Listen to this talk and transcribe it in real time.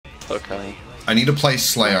Okay. I need to play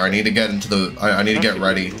Slayer. I need to get into the. I need to get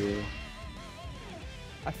ready.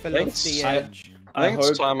 I fell off the edge. I think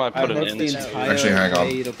it's time I put an end to it. Actually, hang on.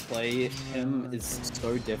 way to play him is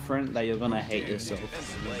so different that you're gonna hate yourself.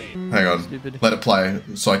 Hang on. Let it play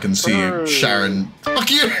so I can see Sharon.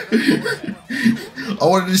 Fuck you! I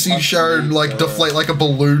wanted to see Sharon like deflate like a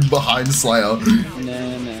balloon behind Slayer.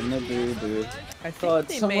 No, boo boo. I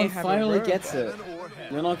thought someone finally gets it.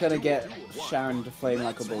 You're not gonna get Sharon deflating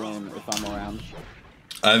like a balloon if I'm around.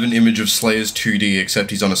 I have an image of Slayer's 2D, except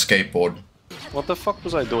he's on a skateboard. What the fuck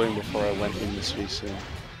was I doing before I went in this VC?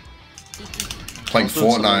 Playing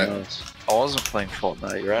Fortnite. I wasn't playing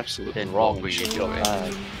Fortnite, you're absolutely wrong.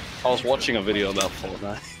 I was watching a video about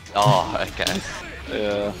Fortnite. Oh, okay.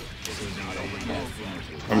 Yeah.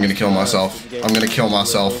 I'm gonna kill myself. I'm gonna kill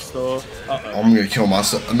myself. I'm gonna kill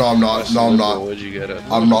myself. No, I'm not. No, I'm not. Where'd you get it?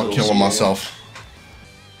 I'm not killing myself.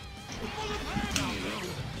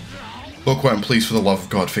 Bookworm, please, for the love of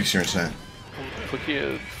God, fix your internet. Fuck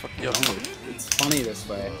you. It's funny this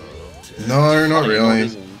way. No, not really.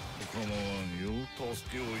 That's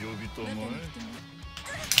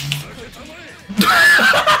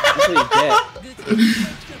what you get.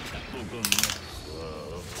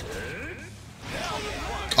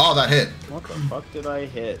 Oh, that hit. What the fuck did I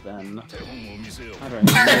hit then? I don't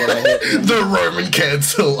know what I hit. The Roman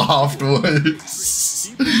cancel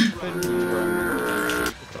afterwards.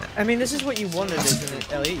 I mean, this is what you wanted, isn't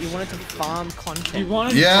it, Elliot? You wanted to farm content. You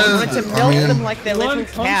wanted, Yeah, you wanted to milk them like they're little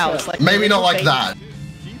cows. Like maybe not like babies. that.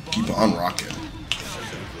 Keep it on rocking.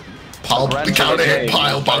 The counter hit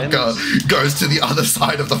pile bunker goes to the other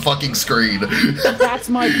side of the fucking screen. That's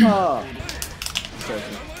my car!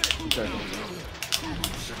 I'm joking.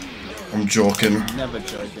 I'm joking. Never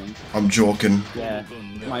joking. I'm joking. Yeah.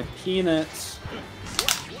 My peanuts.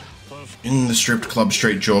 In the stripped club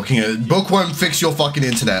straight joking. Bookworm, fix your fucking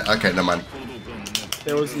internet. Okay, never mind.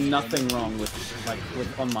 There was nothing wrong with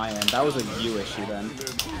on my end. That was a you issue then.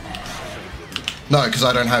 No, because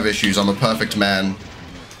I don't have issues. I'm a perfect man.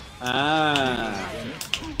 Ah.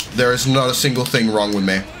 There is not a single thing wrong with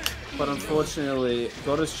me. But unfortunately,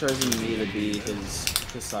 God has chosen me to be his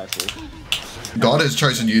disciple. God has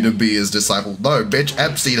chosen you to be his disciple. No, bitch,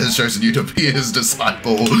 Epstein has chosen you to be his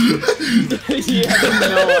disciple. You have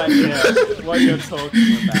no idea what you're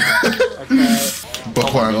talking about. Okay.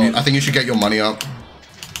 Bookworm, I think you should get your money up.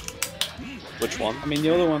 Which one? I mean,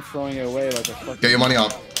 you're the one throwing it away like a fucking Get your money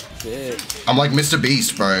up. bitch. I'm like Mr.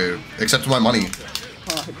 Beast, bro. Accept my money.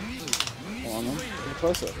 Hold on, man. Get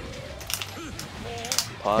closer.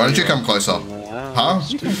 Why don't you come closer? Huh?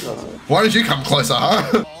 Why did you come closer,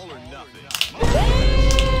 huh?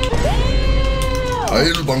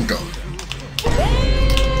 Pile bunker.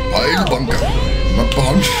 Pile bunker. My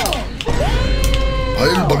punch.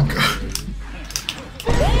 Pile bunker.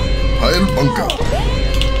 Pile bunker.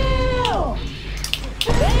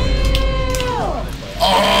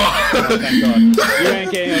 Oh! Thank God. You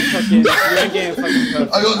ain't getting a fucking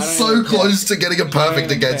perfect. I got so close to getting a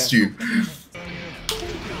perfect against you.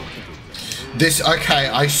 This, okay,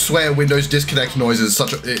 I swear Windows disconnect noise is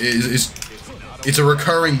such a, it's a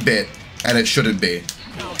recurring bit, and it shouldn't be.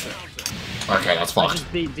 Okay, that's I fucked.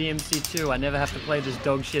 just beat DMC2, I never have to play this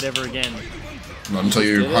dog shit ever again. Not until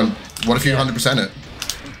you, what if you 100% it?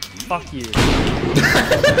 Fuck you.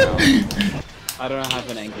 I don't have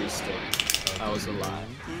an angry stick. That was a lie.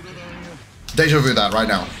 Deja vu that right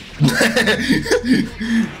now.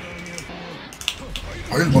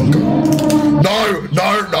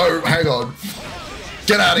 No, hang on.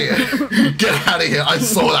 Get out of here. Get out of here. I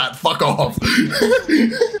saw that. Fuck off.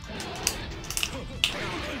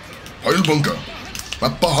 Oil bunker. My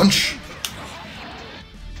punch.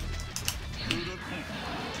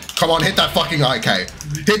 Come on, hit that fucking IK.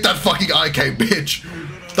 Hit that fucking IK, bitch.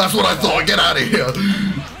 That's what I thought. Get out of here.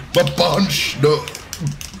 My punch. No.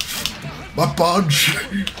 My punch.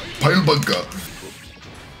 Pile bunker.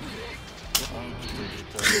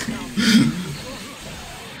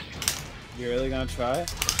 You really gonna try?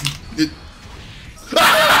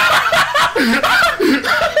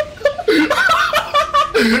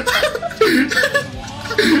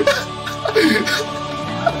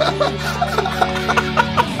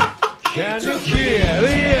 Can you hear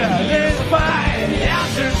this fight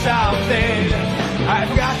after something? I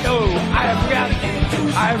forgot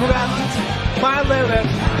my limits.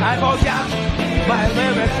 I forgot my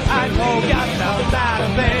limits. I forgot about a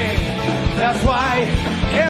thing. That's why